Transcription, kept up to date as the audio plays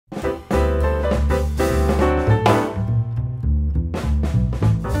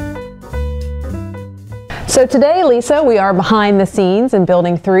So today, Lisa, we are behind the scenes in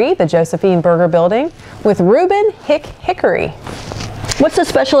Building 3, the Josephine Burger Building, with Ruben, Hick, Hickory. What's so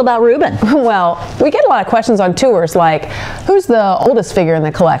special about Ruben? Well, we get a lot of questions on tours like, who's the oldest figure in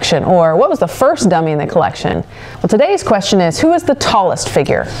the collection? Or what was the first dummy in the collection? Well, today's question is, who is the tallest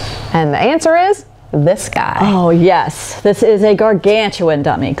figure? And the answer is this guy. Oh yes, this is a gargantuan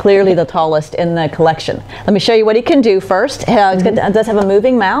dummy, clearly the tallest in the collection. Let me show you what he can do first. He does have a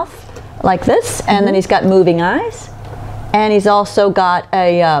moving mouth like this, and then he's got moving eyes, and he's also got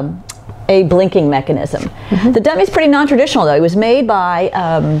a blinking mechanism. The dummy's pretty non-traditional though. He was made by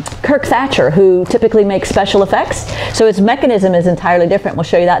Kirk Thatcher, who typically makes special effects, so his mechanism is entirely different. We'll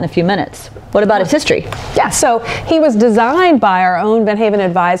show you that in a few minutes. What about his history? Yeah, so he was designed by our own Van Haven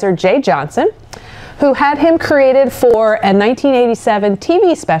advisor, Jay Johnson, who had him created for a 1987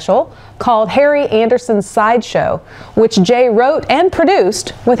 TV special called Harry Anderson's Sideshow, which Jay wrote and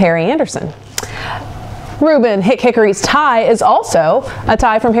produced with Harry Anderson. Ruben Hick Hickory's tie is also a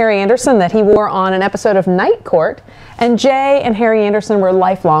tie from Harry Anderson that he wore on an episode of Night Court, and Jay and Harry Anderson were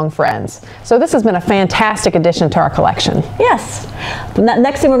lifelong friends. So this has been a fantastic addition to our collection. Yes. The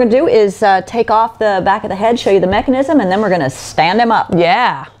next thing we're going to do is take off the back of the head, show you the mechanism, and then we're going to stand him up.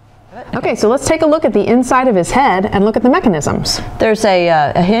 Yeah. Okay, so let's take a look at the inside of his head and look at the mechanisms. There's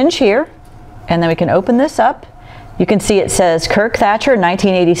a hinge here, and then we can open this up. You can see it says Kirk Thatcher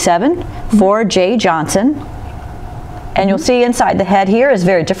 1987 for Jay Johnson. And you'll see inside the head here is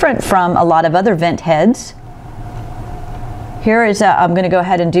very different from a lot of other vent heads. Here is, I'm going to go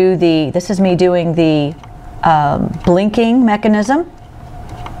ahead and do this is me doing the blinking mechanism.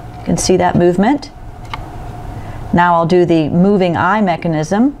 You can see that movement. Now I'll do the moving eye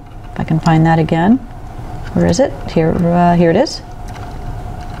mechanism. If I can find that again. Where is it? Here, here it is.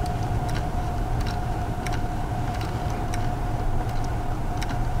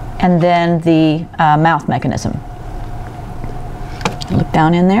 And then the mouth mechanism. Look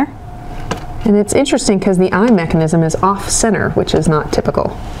down in there. And it's interesting because the eye mechanism is off center, which is not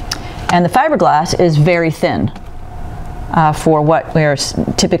typical. And the fiberglass is very thin for what we're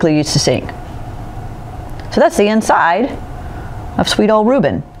typically used to seeing. So that's the inside of sweet old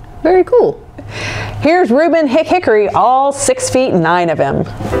Ruben. Very cool. Here's Ruben Hick Hickory, all 6'9" of him.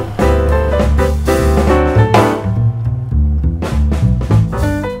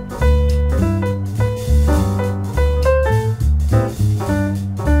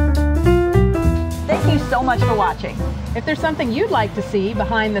 Thank you so much for watching. If there's something you'd like to see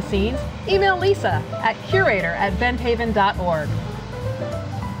behind the scenes, email Lisa at curator@benthaven.org.